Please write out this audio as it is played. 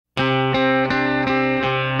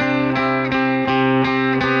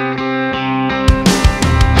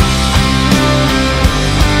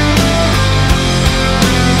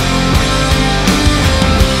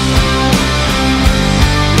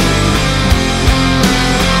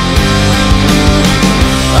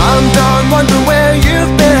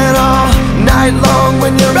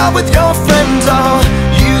with your friends all.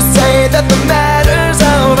 You say that the matter's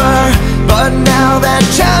over, but now that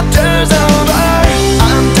chapter's over.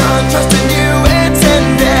 I'm done trusting you, it's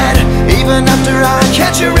ended. Even after I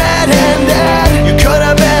catch you red-handed. You could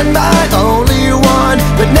have been my only one,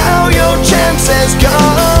 but now your chance is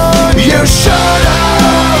gone. You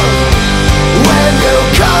should've, when you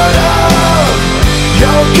could've.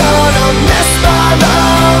 You're gonna miss my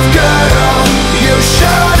love, girl. You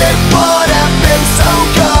should, it would have been so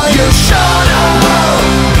good. You should've,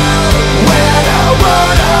 when I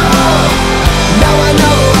would've. Now I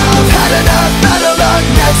know I've had enough, better luck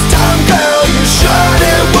next time, girl. You should,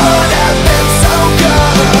 it would have been so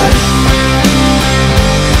good.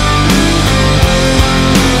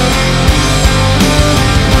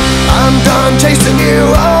 I'm done chasing you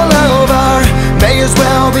all over. May as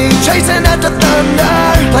well be chasing after thunder.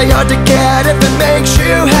 Play hard to get if it makes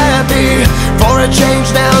you happy. For a change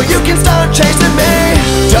now you can start chasing me.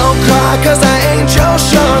 Don't cry cause I ain't your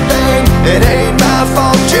sure thing. It ain't my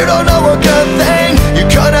fault, you don't know a good thing. You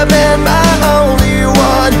could have been my only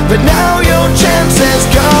one, but now your chance is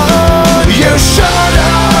gone. You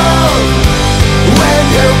should've, when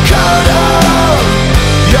you could've.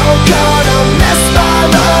 You're gonna miss my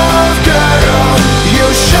love, girl. You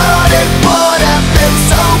should, it would have been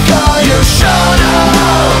so good. You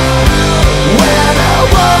should've, when I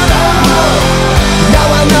would've. Now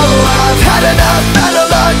I know I've had enough, better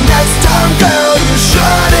luck next time, girl. You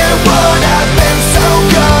should, it would have been so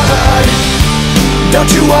good.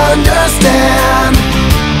 Don't you understand?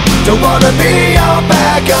 Don't wanna be your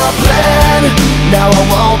backup plan. Now I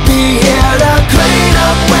won't be here to clean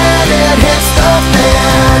up when it hits the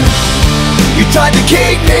fan. You tried to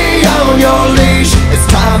keep me on your leash. It's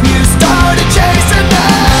time you started chasing me.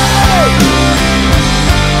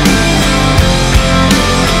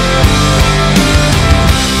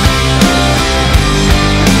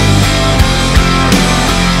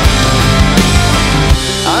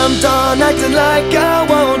 I'm done acting like I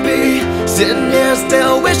won't be. Sitting here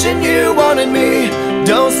still wishing you wanted me.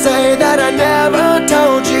 Don't say that I never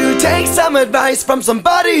told you. Take some advice from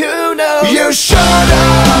somebody who knows. You should've,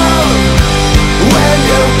 when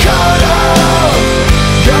you could've.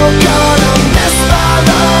 You're gonna